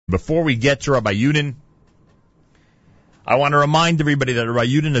Before we get to Rabbi Yudin, I want to remind everybody that Rabbi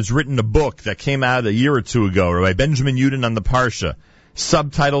Yudin has written a book that came out a year or two ago, Rabbi Benjamin Yudin on the Parsha,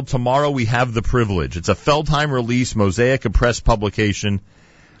 subtitled Tomorrow We Have the Privilege. It's a Feldheim release, Mosaic Press publication.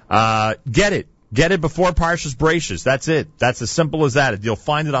 Get it. Get it before Parshas Bereishis. That's it. That's as simple as that. You'll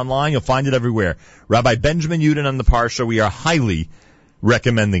find it online. You'll find it everywhere. Rabbi Benjamin Yudin on the Parsha. We are highly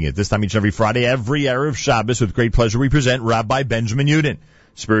recommending it. This time each and every Friday, every Erev Shabbos, with great pleasure, we present Rabbi Benjamin Yudin,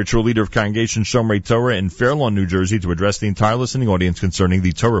 spiritual leader of Congregation Shomrei Torah in Fair Lawn, New Jersey, to address the entire listening audience concerning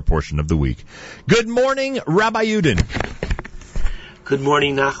the Torah portion of the week. Good morning, Rabbi Yudin. Good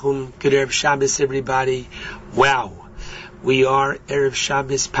morning, Nachum. Good Erev Shabbos, everybody. Wow. We are Erev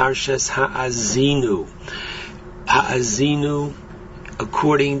Shabbos Parshas Ha'azinu. Ha'azinu,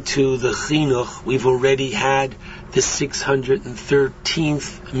 according to the Chinuch, we've already had the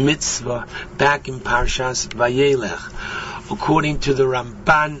 613th mitzvah back in Parshas Vayelech. According to the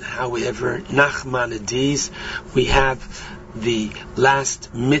Ramban, however, Nachmanides, we have the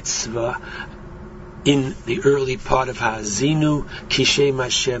last mitzvah in the early part of Ha'azinu, Kishem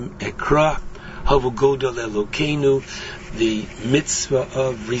Hashem Ekra, Havu Godel Elokeinu, the mitzvah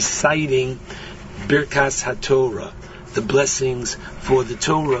of reciting Birkas HaTorah, the blessings for the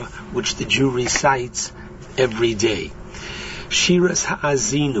Torah, which the Jew recites every day. Shiras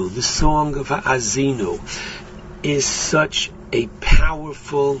Ha'azinu, the song of Ha'azinu, is such a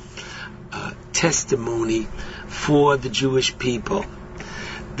powerful testimony for the Jewish people.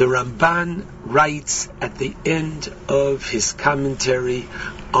 The Ramban writes at the end of his commentary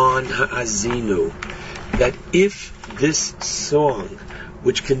on Ha'azinu that if this song,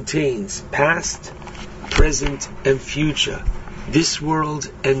 which contains past, present, and future, this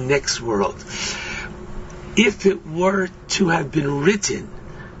world and next world, if it were to have been written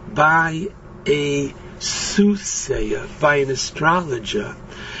by a soothsayer, by an astrologer,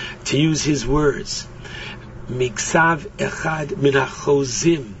 to use his words, Miksav Echad Min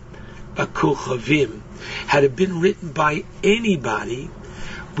HaChozim B'Kochavim, had it been written by anybody,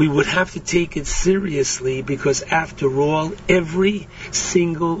 we would have to take it seriously, because after all, every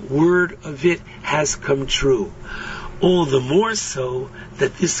single word of it has come true. All the more so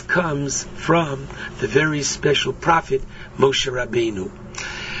that this comes from the very special prophet Moshe Rabbeinu.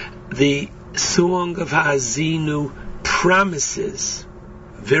 The song of Ha'azinu promises,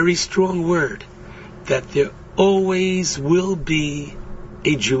 very strong word, that there always will be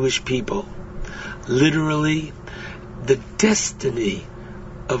a Jewish people. Literally, the destiny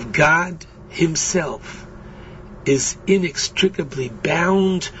of God Himself is inextricably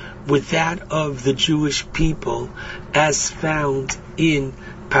bound with that of the Jewish people, as found in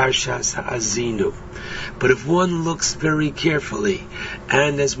Parshas Ha'azinu. But if one looks very carefully,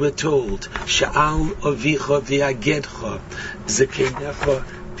 and as we're told, Sha'al avicha v'yagedcha zekenecha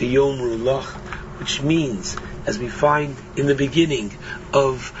v'yomru lach, which means, as we find in the beginning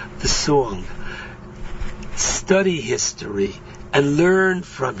of the song, study history and learn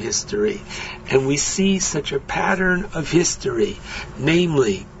from history. And we see such a pattern of history,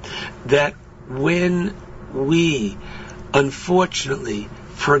 namely, that when we unfortunately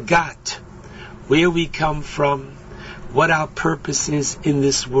forgot where we come from, what our purpose is in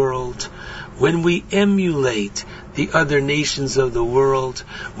this world, when we emulate the other nations of the world,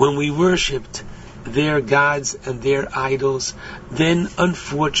 when we worshipped their gods and their idols, then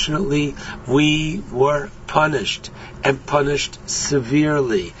unfortunately we were punished, and punished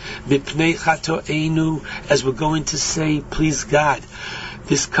severely. Mipnei chato'enu, as we're going to say, please God,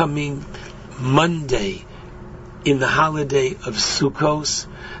 this coming Monday in the holiday of Sukkos,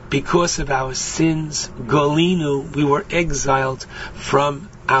 because of our sins, Golinu, we were exiled from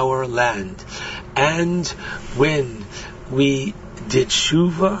our land. And when we did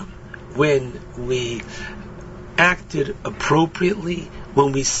Shuvah, when we acted appropriately,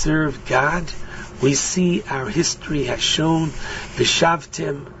 when we served God, we see our history has shown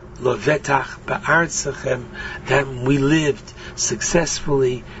V'shavtem lovetach ba'artzachem, that we lived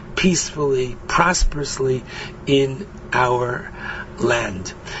successfully, peacefully, prosperously in our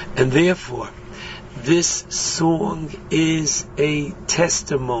land. And therefore, this song is a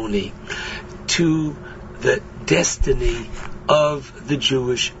testimony to the destiny of the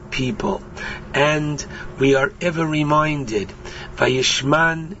Jewish people. And we are ever reminded,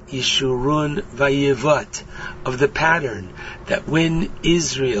 Vayishman Yeshurun Vayevat, of the pattern that when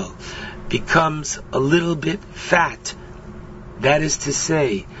Israel becomes a little bit fat, that is to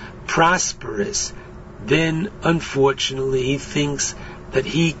say, prosperous, then unfortunately he thinks that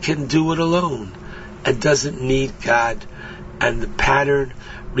he can do it alone and doesn't need God, and the pattern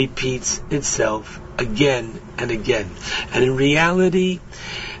repeats itself again and again. And in reality,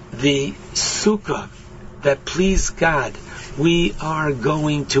 the sukkah that pleased God, we are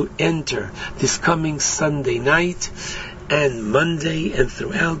going to enter this coming Sunday night and Monday and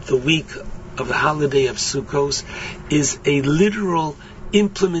throughout the week of the holiday of Sukkot, is a literal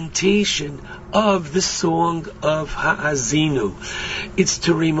implementation of the song of Ha'azinu. It's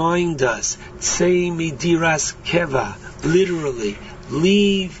to remind us, Tsei midiras keva, literally,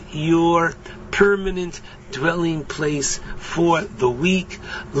 leave your permanent dwelling place for the week,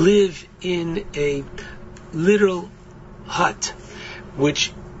 live in a literal hut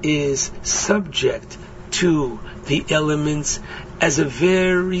which is subject to the elements, as a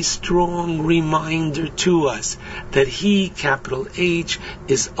very strong reminder to us that He, capital H,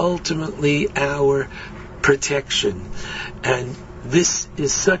 is ultimately our protection. And this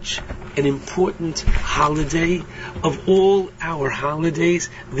is such an important holiday. Of all our holidays,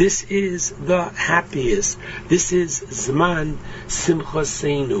 this is the happiest. This is Zman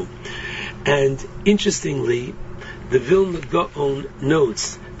Simchoseinu. And interestingly, the Vilna Gaon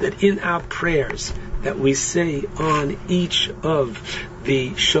notes that in our prayers that we say on each of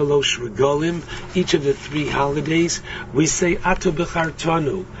the Shalosh Regalim, each of the 3 holidays, we say Ato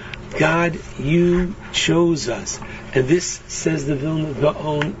Bechartanu, God, you chose us. And this, says the Vilna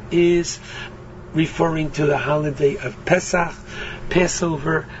Gaon, is referring to the holiday of Pesach,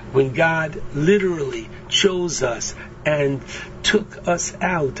 Passover, when God literally chose us and took us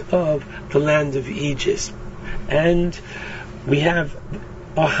out of the land of Egypt. And we have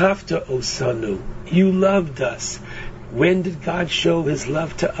Ahavta Osanu, you loved us. When did God show His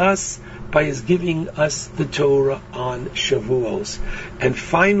love to us? By His giving us the Torah on Shavuos. And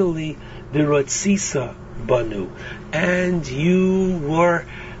finally, the Rotzisa Banu, and you were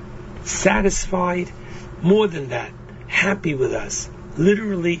satisfied, more than that, happy with us,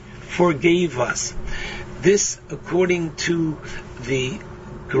 literally forgave us. This, according to the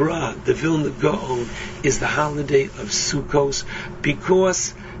Gra, the Vilna Gaon, is the holiday of Sukkos,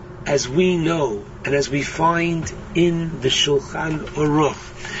 because, as we know, and as we find in the Shulchan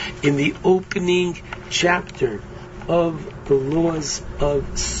Aruch, in the opening chapter of the laws of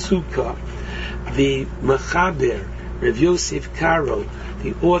Sukkah, the Mechaber, Rav Yosef Karo,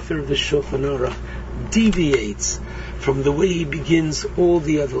 the author of the Shulchan Aruch, deviates from the way he begins all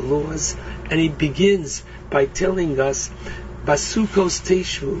the other laws, and he begins by telling us, Basukos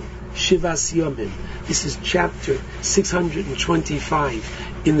Teshvu Shivas Yomim. This is chapter 625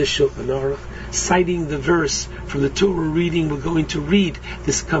 in the Shulchan Aruch, citing the verse from the Torah reading we're going to read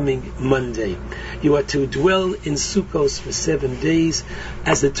this coming Monday. You are to dwell in Sukkos for 7 days,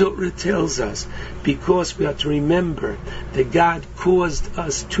 as the Torah tells us, because we are to remember that God caused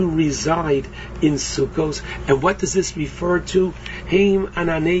us to reside in Sukkos. And what does this refer to? Heim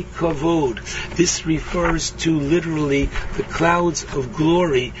Ananei Kavod. This refers to literally the clouds of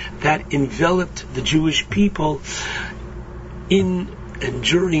glory that enveloped the Jewish people in and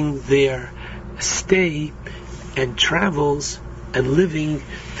during their stay and travels and living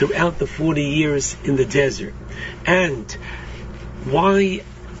throughout the 40 years in the desert. And why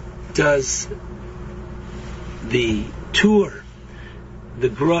does the tour, the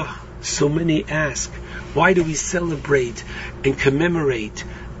Gra, so many ask, why do we celebrate and commemorate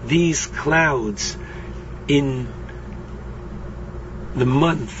these clouds in the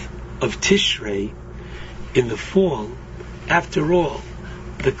month of Tishrei, in the fall? After all,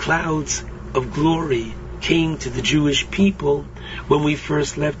 the clouds of glory came to the Jewish people when we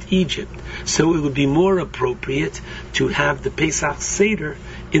first left Egypt. So it would be more appropriate to have the Pesach Seder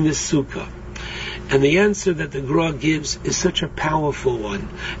in the Sukkah. And the answer that the Gra gives is such a powerful one,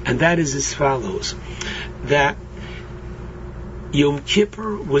 and that is as follows, that Yom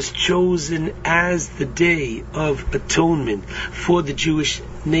Kippur was chosen as the day of atonement for the Jewish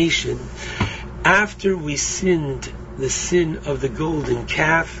nation after we sinned the sin of the golden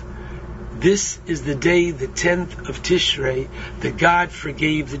calf. This is the day, the 10th of Tishrei, that God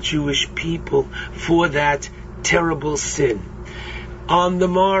forgave the Jewish people for that terrible sin. On the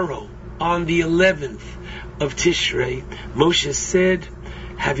morrow, on the 11th of Tishrei, Moshe said,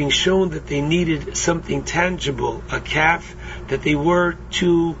 having shown that they needed something tangible, a calf, that they were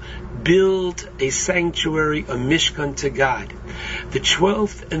to build a sanctuary, a mishkan to God. The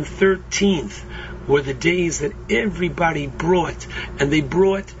 12th and 13th were the days that everybody brought, and they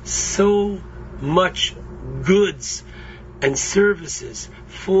brought so much goods and services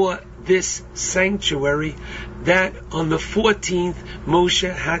for this sanctuary that on the 14th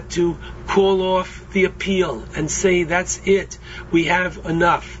Moshe had to call off the appeal and say, that's it, we have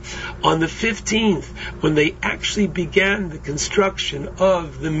enough. On the 15th, when they actually began the construction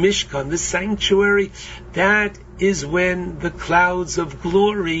of the Mishkan, the sanctuary, that is when the clouds of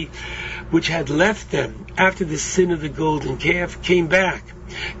glory, which had left them after the sin of the golden calf, came back.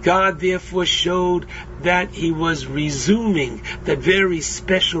 God therefore showed that He was resuming that very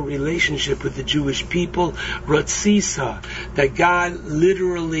special relationship with the Jewish people, Ratzisa, that God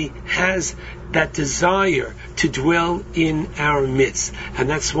literally has that desire to dwell in our midst. And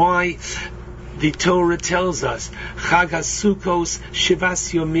that's why the Torah tells us, Chag HaSukkos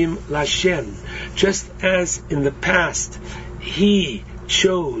Shivas Yomim Lashem. Just as in the past, He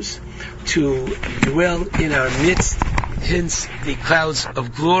chose to dwell in our midst, hence the clouds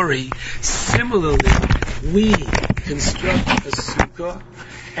of glory. Similarly, we construct a sukkah,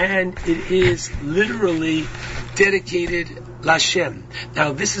 and it is literally dedicated Lashem.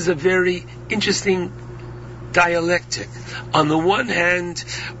 Now, this is a very interesting dialectic. On the one hand,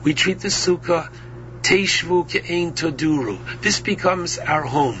 we treat the sukkah Teishvu ke'ein toduru. This becomes our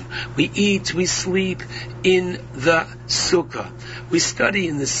home. We eat, we sleep in the sukkah. We study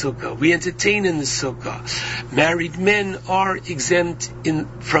in the sukkah. We entertain in the sukkah. Married men are exempt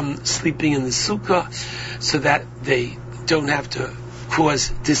from sleeping in the sukkah so that they don't have to cause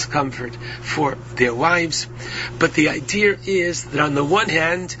discomfort for their wives. But the idea is that on the one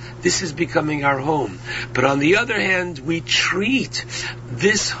hand, this is becoming our home. But on the other hand, we treat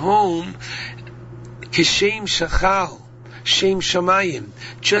this home Kishem Shachal, Shem Shamayim,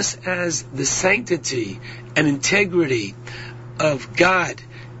 just as the sanctity and integrity of God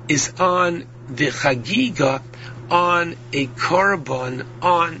is on the Chagiga, on a korban,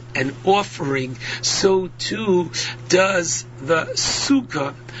 on an offering, so too does the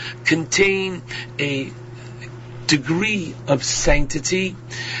sukkah contain a degree of sanctity,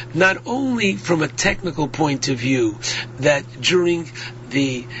 not only from a technical point of view, that during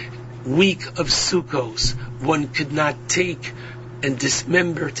the week of Sukkos, one could not take and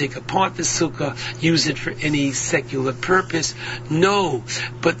dismember, take apart the sukkah, use it for any secular purpose. No,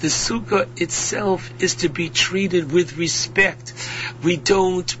 but the sukkah itself is to be treated with respect. We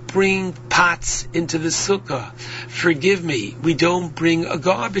don't bring pots into the sukkah. Forgive me, we don't bring a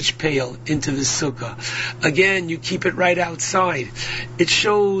garbage pail into the sukkah. Again, you keep it right outside. It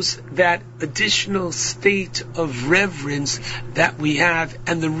shows that additional state of reverence that we have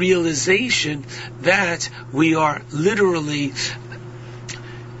and the realization that we are literally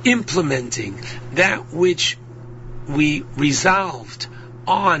implementing that which we resolved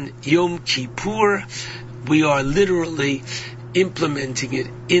on Yom Kippur. We are literally implementing it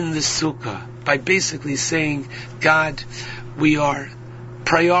in the sukkah by basically saying, God, we are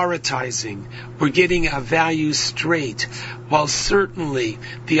prioritizing, we're getting our values straight, while certainly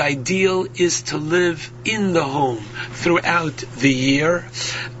the ideal is to live in the home throughout the year,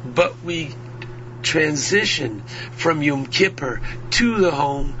 but we transition from Yom Kippur to the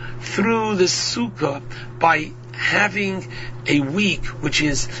home through the sukkah by having a week, which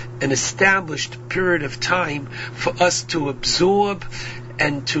is an established period of time for us to absorb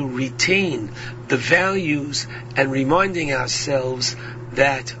and to retain the values, and reminding ourselves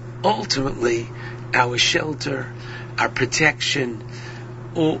that ultimately our shelter, our protection,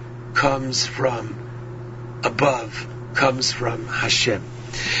 all comes from above, comes from Hashem.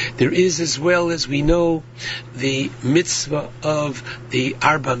 There is, as well as we know, the mitzvah of the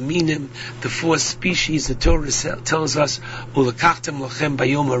Arba Minim, the 4 species. The Torah tells us, Ulakachtem lochem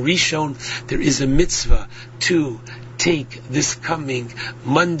bayom harishon. There is a mitzvah to take this coming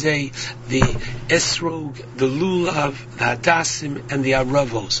Monday the esrog, the lulav, the hadassim, and the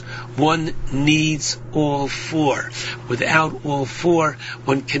aravos. One needs all 4. Without all 4,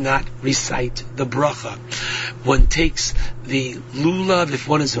 one cannot recite the bracha. One takes the lulav, if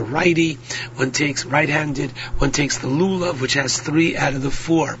one is a righty, one takes right-handed, one takes the lulav, which has 3 out of the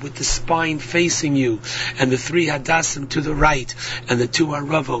 4, with the spine facing you, and the 3 hadassim to the right, and the 2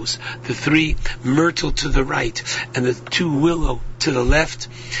 aravos, the 3 myrtle to the right, and the 2 willow to the left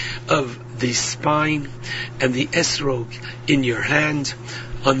of the spine, and the esrog in your hand.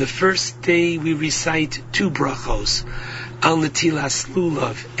 On the first day we recite 2 brachos, Al Natilas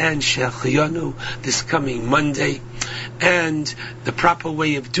Lulav and Shechianu, this coming Monday. And the proper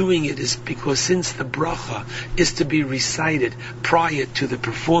way of doing it is because since the bracha is to be recited prior to the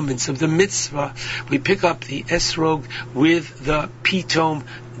performance of the mitzvah, we pick up the esrog with the pitom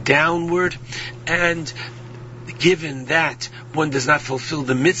downward, and given that one does not fulfill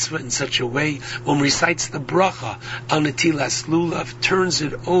the mitzvah in such a way, one recites the bracha al netilas lulav, turns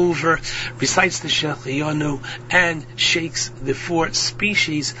it over, recites the Shechianu, and shakes the 4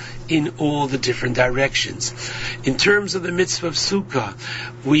 species in all the different directions. In terms of the mitzvah of Sukkah,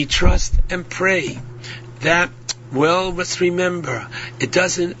 we trust and pray that, well, let's remember, it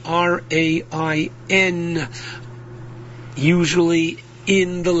doesn't R-A-I-N usually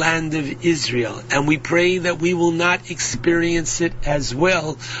in the land of Israel, and we pray that we will not experience it as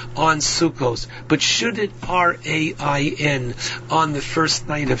well on Sukkos. But should it rain on the first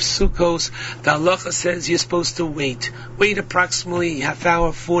night of Sukkos, the halacha says you're supposed to wait approximately half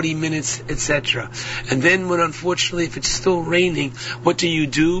hour, 40 minutes, etc. And then when unfortunately if it's still raining, what do?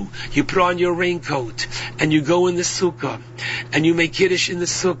 You put on your raincoat and you go in the sukkah and you make kiddush in the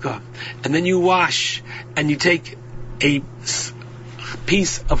sukkah, and then you wash and you take a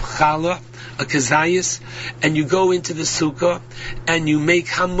piece of challah, a kazayas, and you go into the sukkah and you make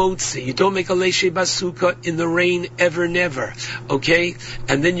hamotzi. You don't make a leishe basukah in the rain ever, never. Okay?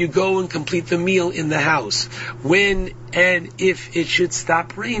 And then you go and complete the meal in the house. When and if it should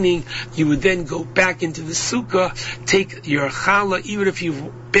stop raining, you would then go back into the sukkah, take your challah, even if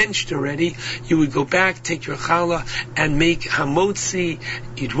you've benched already, you would go back, take your challah, and make hamotzi,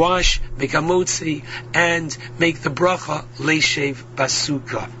 you'd wash, make hamotzi, and make the bracha leishev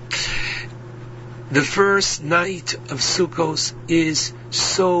basukah. The first night of Sukkos is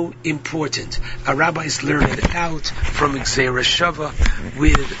so important. Our rabbis learned it out from Gzeira Shava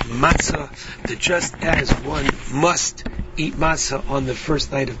with matzah, that just as one must eat matzah on the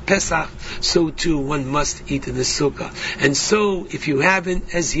first night of Pesach, so too one must eat in the Sukkah. And so, if you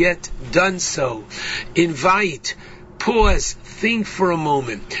haven't as yet done so, pause, think for a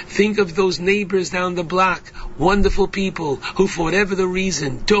moment. Think of those neighbors down the block, wonderful people who for whatever the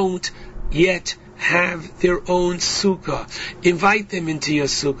reason don't yet have their own sukkah. Invite them into your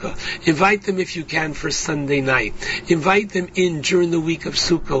sukkah. Invite them if you can for Sunday night. Invite them in during the week of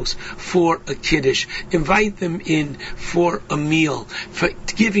Sukkos for a kiddush. Invite them in for a meal, for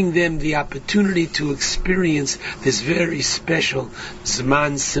giving them the opportunity to experience this very special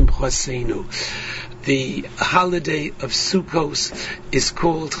Zman Simchaseinu. The holiday of Sukkos is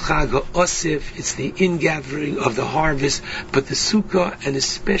called Chag HaOsif. It's the ingathering of the harvest. But the Sukkah, and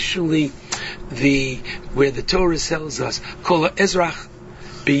especially where the Torah tells us, Kol Ezrach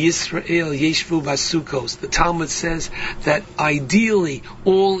B'Yisrael Yeshvu Basukos. The Talmud says that ideally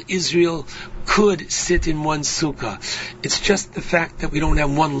all Israel could sit in one sukkah. It's just the fact that we don't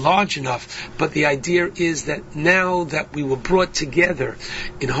have one large enough, but the idea is that now that we were brought together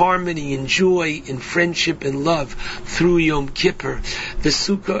in harmony, in joy, in friendship and love through Yom Kippur, the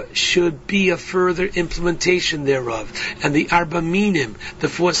sukkah should be a further implementation thereof. And the Arba Minim, the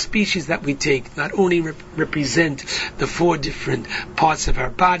 4 species that we take, not only represent the 4 different parts of our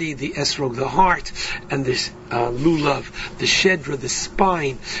body, the esrog, the heart, and the lulav, the shedra, the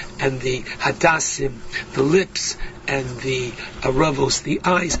spine, and the hadassim, the lips, and the aravos, the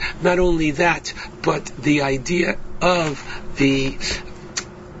eyes. Not only that, but the idea of the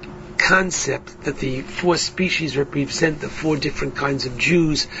concept that the 4 species represent the 4 different kinds of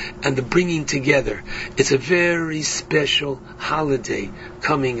Jews and the bringing together. It's a very special holiday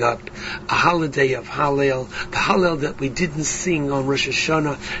coming up, a holiday of Hallel, the Hallel that we didn't sing on Rosh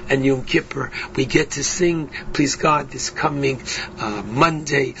Hashanah and Yom Kippur. We get to sing, please God, this coming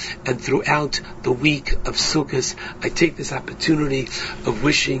Monday and throughout the week of Sukkot. I take this opportunity of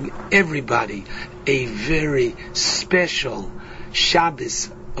wishing everybody a very special Shabbos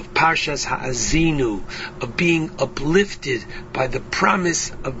of Parshas Ha'azinu, of being uplifted by the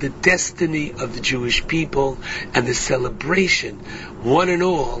promise of the destiny of the Jewish people and the celebration, one and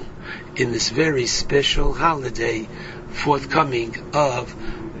all, in this very special holiday forthcoming of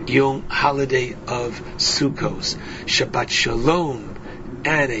holiday of Sukkos. Shabbat Shalom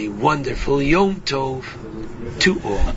and a wonderful Yom Tov to all.